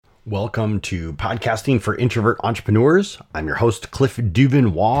Welcome to Podcasting for Introvert Entrepreneurs. I'm your host, Cliff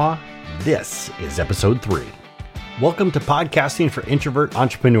Duvinois. This is episode 3. Welcome to Podcasting for Introvert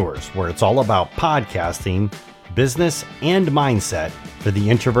Entrepreneurs, where it's all about podcasting, business, and mindset for the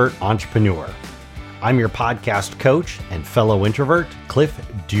introvert entrepreneur. I'm your podcast coach and fellow introvert, Cliff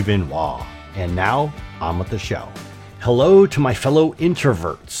Duvinois. And now, on with the show. Hello to my fellow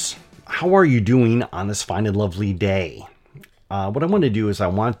introverts. How are you doing on this fine and lovely day? What I want to do is I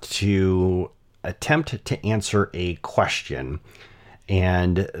want to attempt to answer a question.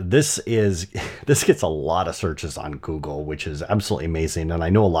 And this gets a lot of searches on Google, which is absolutely amazing. And I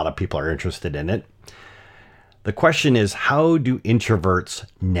know a lot of people are interested in it. The question is, how do introverts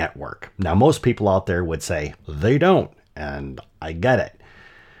network? Now, most people out there would say they don't, and I get it.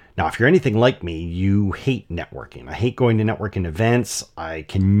 Now, if you're anything like me, you hate networking. I hate going to networking events. I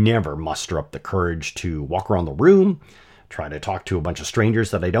can never muster up the courage to walk around the room, try to talk to a bunch of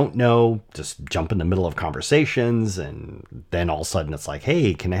strangers that I don't know, just jump in the middle of conversations, and then all of a sudden it's like,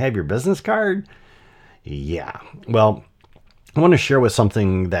 hey, can I have your business card? Yeah. Well, I want to share with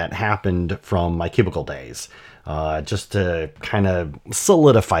something that happened from my cubicle days, just to kind of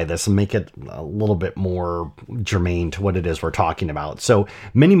solidify this and make it a little bit more germane to what it is we're talking about. So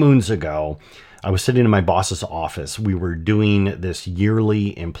many moons ago, I was sitting in my boss's office. We were doing this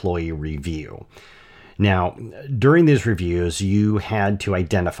yearly employee review. Now, during these reviews, you had to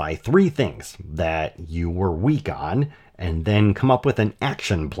identify 3 things that you were weak on and then come up with an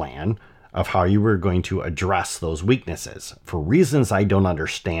action plan of how you were going to address those weaknesses. For reasons I don't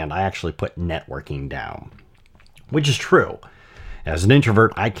understand, I actually put networking down, which is true. As an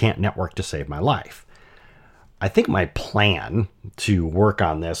introvert, I can't network to save my life. I think my plan to work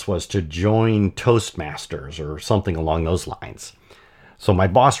on this was to join Toastmasters or something along those lines. So my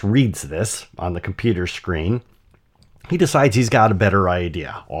boss reads this on the computer screen. He decides he's got a better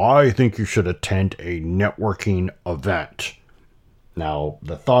idea. I think you should attend a networking event. Now,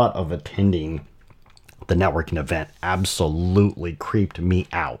 the thought of attending the networking event absolutely creeped me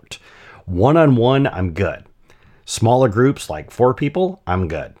out. One-on-one, I'm good. Smaller groups, like 4 people, I'm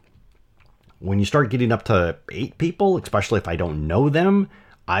good. When you start getting up to 8 people, especially if I don't know them,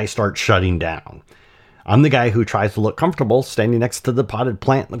 I start shutting down. I'm the guy who tries to look comfortable standing next to the potted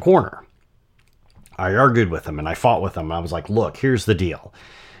plant in the corner. I argued with him and I fought with him. I was like, look, here's the deal.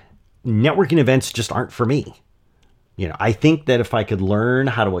 Networking events just aren't for me. I think that if I could learn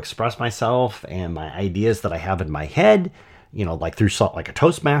how to express myself and my ideas that I have in my head, like through like a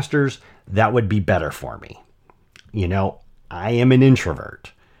Toastmasters, that would be better for me. I am an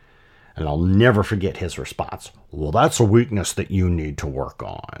introvert. And I'll never forget his response. Well, that's a weakness that you need to work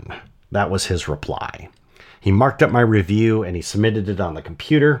on. That was his reply. He marked up my review and he submitted it on the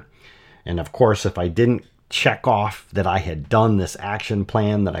computer. And of course, if I didn't check off that I had done this action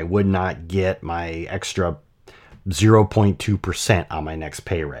plan, that I would not get my extra 0.2% on my next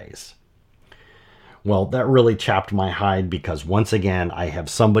pay raise. Well, that really chapped my hide because once again, I have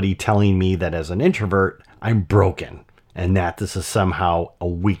somebody telling me that as an introvert, I'm broken and that this is somehow a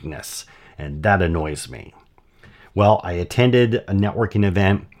weakness. And that annoys me. Well, I attended a networking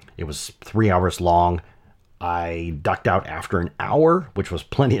event. It was 3 hours long. I ducked out after an hour, which was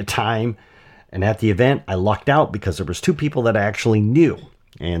plenty of time. And at the event, I lucked out because there was 2 people that I actually knew.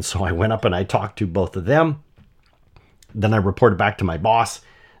 And so I went up and I talked to both of them. Then I reported back to my boss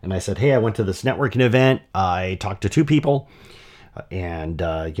and I said, hey, I went to this networking event. I talked to 2 people and,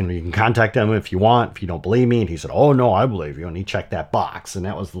 you can contact them if you want, if you don't believe me. And he said, oh, no, I believe you. And he checked that box. And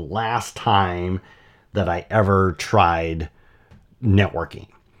that was the last time that I ever tried networking.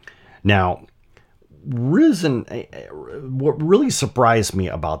 Now, what really surprised me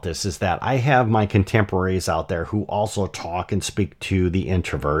about this is that I have my contemporaries out there who also talk and speak to the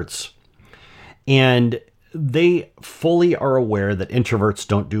introverts, and they fully are aware that introverts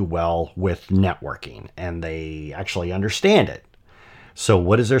don't do well with networking, and they actually understand it. So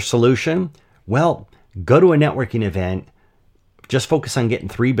what is their solution? Well, go to a networking event, just focus on getting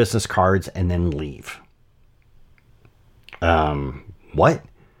 3 business cards, and then leave. What?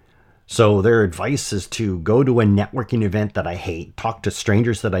 So their advice is to go to a networking event that I hate, talk to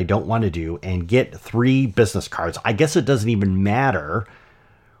strangers that I don't want to do, and get 3 business cards. I guess it doesn't even matter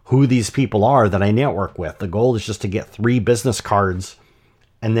who these people are that I network with. The goal is just to get 3 business cards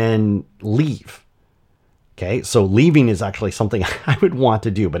and then leave. Okay, so leaving is actually something I would want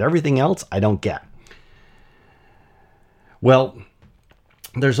to do, but everything else I don't get. Well,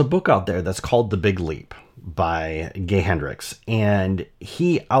 there's a book out there that's called The Big Leap by Gay Hendricks, and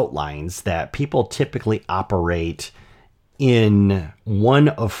he outlines that people typically operate in one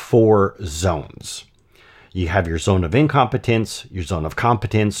of 4 zones. You have your zone of incompetence, your zone of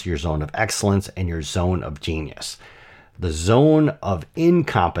competence, your zone of excellence, and your zone of genius. The zone of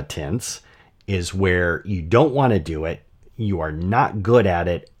incompetence is where you don't want to do it, you are not good at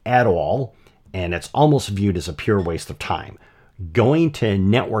it at all, and it's almost viewed as a pure waste of time. Going to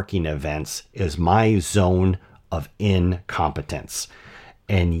networking events is my zone of incompetence.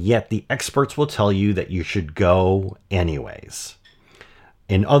 And yet the experts will tell you that you should go anyways.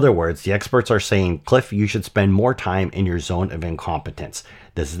 In other words, the experts are saying, Cliff, you should spend more time in your zone of incompetence.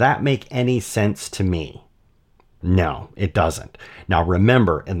 Does that make any sense to me? No, it doesn't. Now,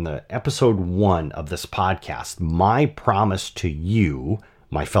 remember, in the episode 1 of this podcast, my promise to you,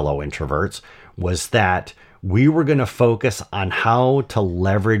 my fellow introverts, was that we were going to focus on how to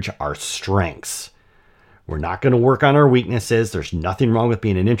leverage our strengths. We're not going to work on our weaknesses. There's nothing wrong with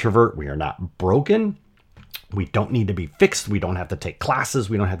being an introvert. We are not broken. We don't need to be fixed. We don't have to take classes.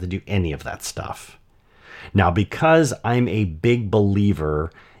 We don't have to do any of that stuff. Now, because I'm a big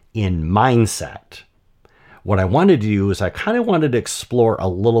believer in mindset, what I wanted to do is I kind of wanted to explore a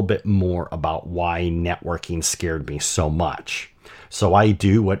little bit more about why networking scared me so much. So I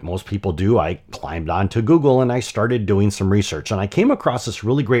do what most people do. I climbed onto Google and I started doing some research. And I came across this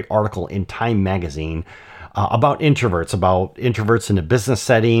really great article in Time magazine about introverts in a business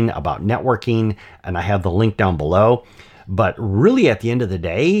setting, about networking. And I have the link down below. But really, at the end of the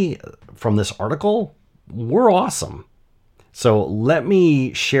day, from this article, we're awesome. So let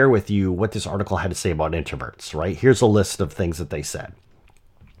me share with you what this article had to say about introverts, right? Here's a list of things that they said.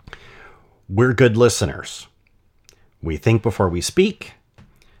 We're good listeners. We think before we speak.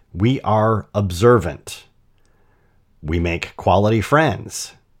 We are observant. We make quality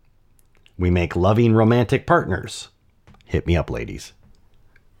friends. We make loving romantic partners. Hit me up, ladies.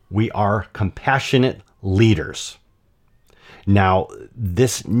 We are compassionate leaders. Now,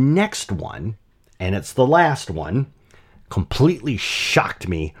 this next one, and it's the last one, completely shocked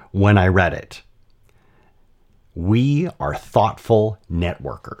me when I read it. We are thoughtful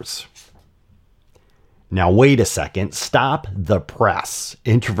networkers. Now, wait a second. Stop the press.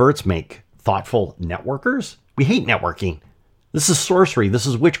 Introverts make thoughtful networkers? We hate networking. This is sorcery. This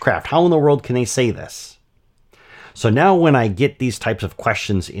is witchcraft. How in the world can they say this? So now when I get these types of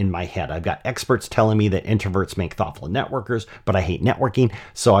questions in my head, I've got experts telling me that introverts make thoughtful networkers, but I hate networking.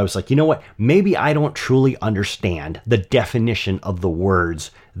 So I was like, you know what? Maybe I don't truly understand the definition of the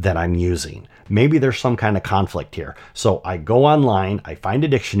words that I'm using. Maybe there's some kind of conflict here. So I go online, I find a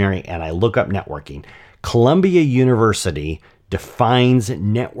dictionary, and I look up networking. Columbia University defines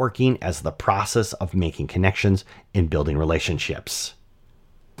networking as the process of making connections and building relationships.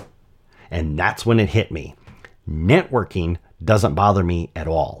 And that's when it hit me. Networking doesn't bother me at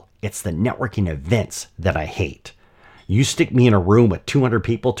all. It's the networking events that I hate. You stick me in a room with 200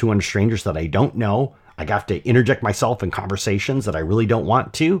 people, 200 strangers that I don't know. I have to interject myself in conversations that I really don't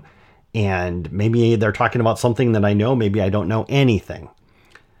want to. And maybe they're talking about something that I know. Maybe I don't know anything.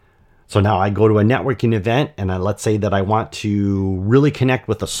 So now I go to a networking event and let's say that I want to really connect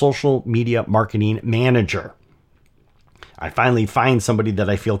with a social media marketing manager. I finally find somebody that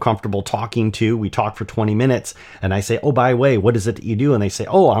I feel comfortable talking to. We talk for 20 minutes and I say, oh, by the way, what is it that you do? And they say,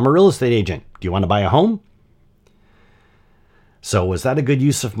 oh, I'm a real estate agent. Do you want to buy a home? So was that a good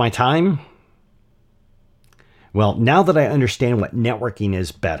use of my time? Well, now that I understand what networking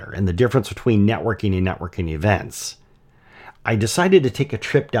is better and the difference between networking and networking events, I decided to take a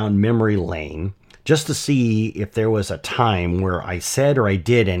trip down memory lane just to see if there was a time where I said or I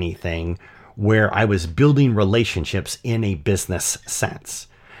did anything where I was building relationships in a business sense.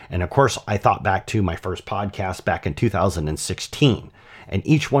 And of course, I thought back to my first podcast back in 2016 and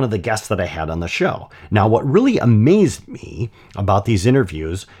each one of the guests that I had on the show. Now, what really amazed me about these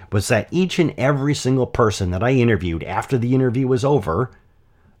interviews was that each and every single person that I interviewed after the interview was over,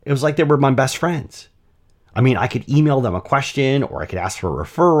 it was like they were my best friends. I mean, I could email them a question or I could ask for a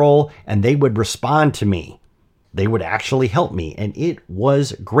referral and they would respond to me. They would actually help me, and it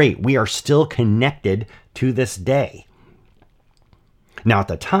was great. We are still connected to this day. Now, at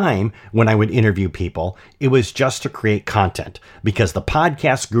the time when I would interview people, it was just to create content because the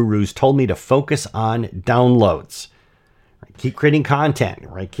podcast gurus told me to focus on downloads. Right? Keep creating content,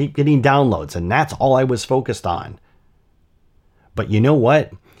 right? Keep getting downloads, and that's all I was focused on. But you know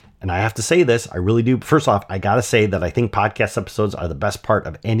what? And I have to say this, I really do. First off, I got to say that I think podcast episodes are the best part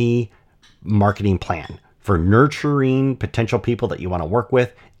of any marketing plan. For nurturing potential people that you want to work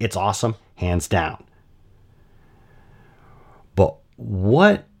with, it's awesome, hands down.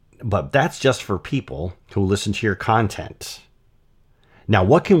 But that's just for people who listen to your content. Now,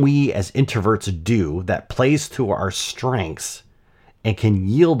 what can we as introverts do that plays to our strengths and can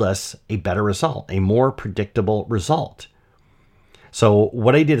yield us a better result, a more predictable result. So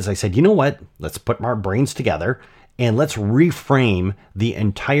what I did is I said, you know what? Let's put our brains together and let's reframe the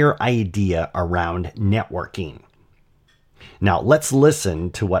entire idea around networking. Now, let's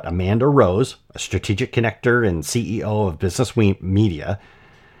listen to what Amanda Rose, a strategic connector and CEO of Business Media,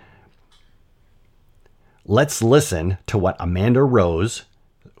 let's listen to what Amanda Rose,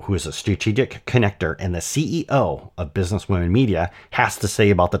 who is a strategic connector and the CEO of Business Women Media, has to say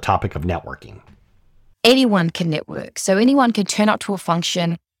about the topic of networking. Anyone can network. So anyone can turn up to a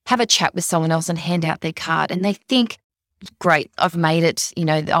function, have a chat with someone else and hand out their card. And they think, great, I've made it,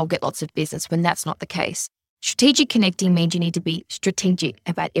 I'll get lots of business, when that's not the case. Strategic connecting means you need to be strategic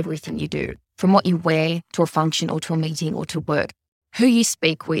about everything you do, from what you wear to a function or to a meeting or to work, who you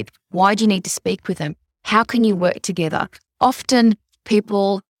speak with, why do you need to speak with them, how can you work together. Often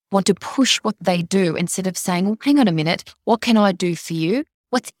people want to push what they do instead of saying, well, hang on a minute, what can I do for you?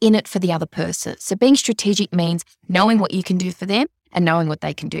 What's in it for the other person? So being strategic means knowing what you can do for them and knowing what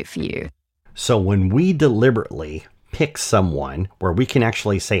they can do for you. So when we deliberately pick someone where we can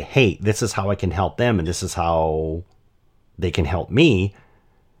actually say, hey, this is how I can help them and this is how they can help me,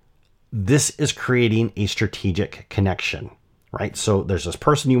 this is creating a strategic connection, right? So there's this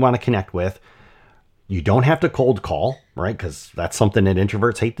person you want to connect with. You don't have to cold call, right? Because that's something that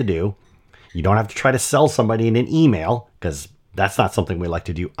introverts hate to do. You don't have to try to sell somebody in an email, because that's not something we like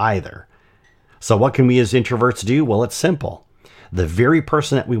to do either. So what can we as introverts do? Well, it's simple. The very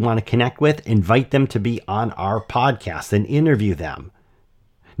person that we want to connect with, invite them to be on our podcast and interview them.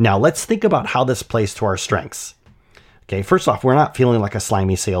 Now, let's think about how this plays to our strengths. Okay, first off, we're not feeling like a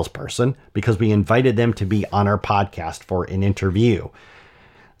slimy salesperson because we invited them to be on our podcast for an interview.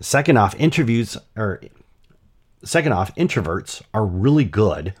 Second off, introverts are really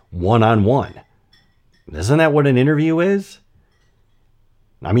good one-on-one. Isn't that what an interview is?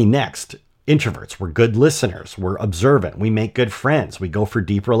 Next, introverts, we're good listeners. We're observant. We make good friends. We go for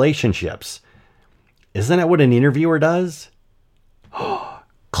deep relationships. Isn't that what an interviewer does? Oh,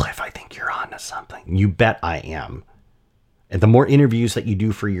 Cliff, I think you're on to something. You bet I am. And the more interviews that you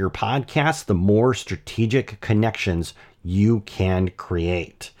do for your podcast, the more strategic connections you can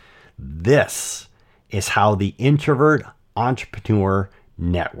create. This is how the introvert entrepreneur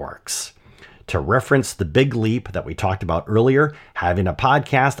networks. To reference the big leap that we talked about earlier, having a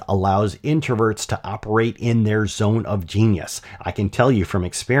podcast allows introverts to operate in their zone of genius. I can tell you from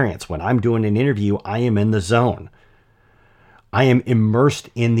experience, when I'm doing an interview, I am in the zone. I am immersed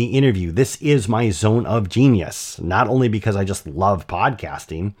in the interview. This is my zone of genius, not only because I just love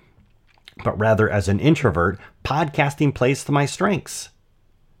podcasting, but rather as an introvert, podcasting plays to my strengths.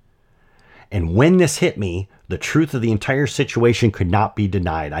 And when this hit me, the truth of the entire situation could not be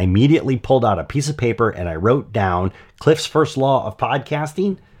denied. I immediately pulled out a piece of paper and I wrote down Cliff's first law of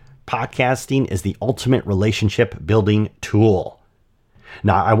podcasting. Podcasting is the ultimate relationship building tool.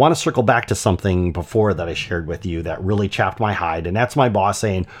 Now, I want to circle back to something before that I shared with you that really chapped my hide. And that's my boss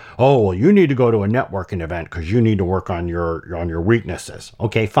saying, oh, well, you need to go to a networking event because you need to work on your weaknesses.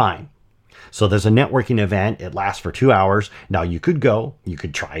 Okay, fine. So there's a networking event. It lasts for 2 hours. Now you could go, you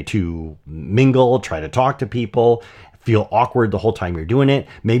could try to mingle, try to talk to people, feel awkward the whole time you're doing it.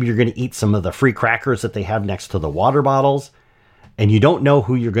 Maybe you're going to eat some of the free crackers that they have next to the water bottles, and you don't know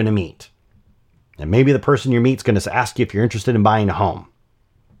who you're going to meet. And maybe the person you meet is going to ask you if you're interested in buying a home.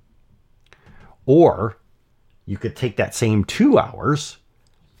 Or you could take that same 2 hours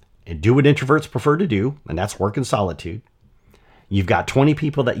and do what introverts prefer to do, and that's work in solitude. You've got 20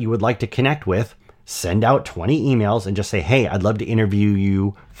 people that you would like to connect with. Send out 20 emails and just say, hey, I'd love to interview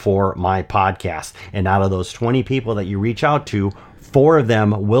you for my podcast. And out of those 20 people that you reach out to, 4 of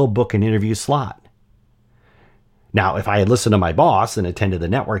them will book an interview slot. Now, if I had listened to my boss and attended the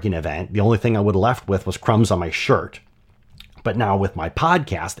networking event, the only thing I would have left with was crumbs on my shirt. But now with my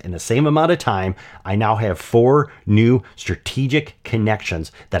podcast, in the same amount of time, I now have 4 new strategic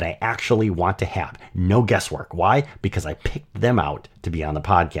connections that I actually want to have. No guesswork. Why? Because I picked them out to be on the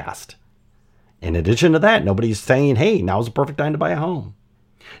podcast. In addition to that, nobody's saying, hey, now's the perfect time to buy a home.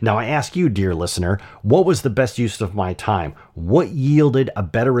 Now I ask you, dear listener, what was the best use of my time? What yielded a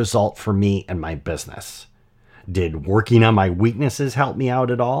better result for me and my business? Did working on my weaknesses help me out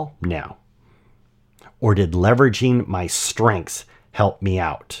at all? No. Or did leveraging my strengths help me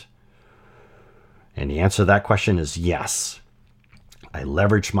out? And the answer to that question is yes. I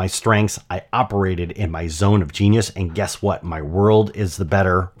leveraged my strengths. I operated in my zone of genius. And guess what? My world is the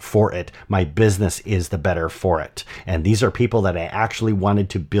better for it. My business is the better for it. And these are people that I actually wanted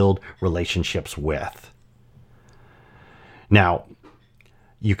to build relationships with. Now,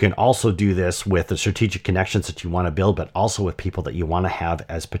 You can also do this with the strategic connections that you want to build, but also with people that you want to have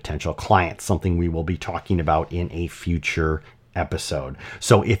as potential clients, something we will be talking about in a future episode.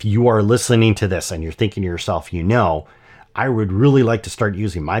 So if you are listening to this and you're thinking to yourself, I would really like to start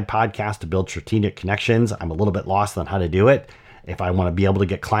using my podcast to build strategic connections. I'm a little bit lost on how to do it. If I want to be able to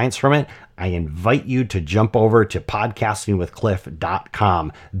get clients from it, I invite you to jump over to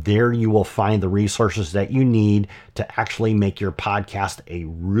podcastingwithcliff.com. There you will find the resources that you need to actually make your podcast a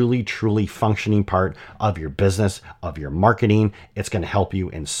really, truly functioning part of your business, of your marketing. It's going to help you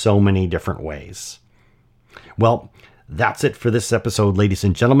in so many different ways. Well, that's it for this episode, ladies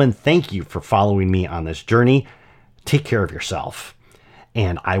and gentlemen. Thank you for following me on this journey. Take care of yourself,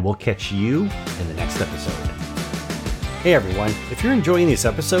 and I will catch you in the next episode. Hey everyone, if you're enjoying these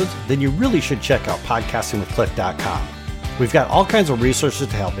episodes, then you really should check out podcastingwithcliff.com. We've got all kinds of resources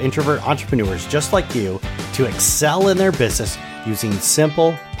to help introvert entrepreneurs just like you to excel in their business using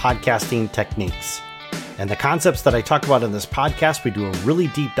simple podcasting techniques. And the concepts that I talk about in this podcast, we do a really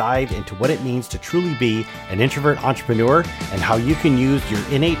deep dive into what it means to truly be an introvert entrepreneur and how you can use your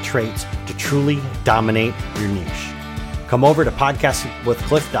innate traits to truly dominate your niche. Come over to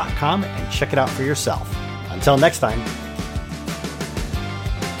podcastingwithcliff.com and check it out for yourself. Until next time.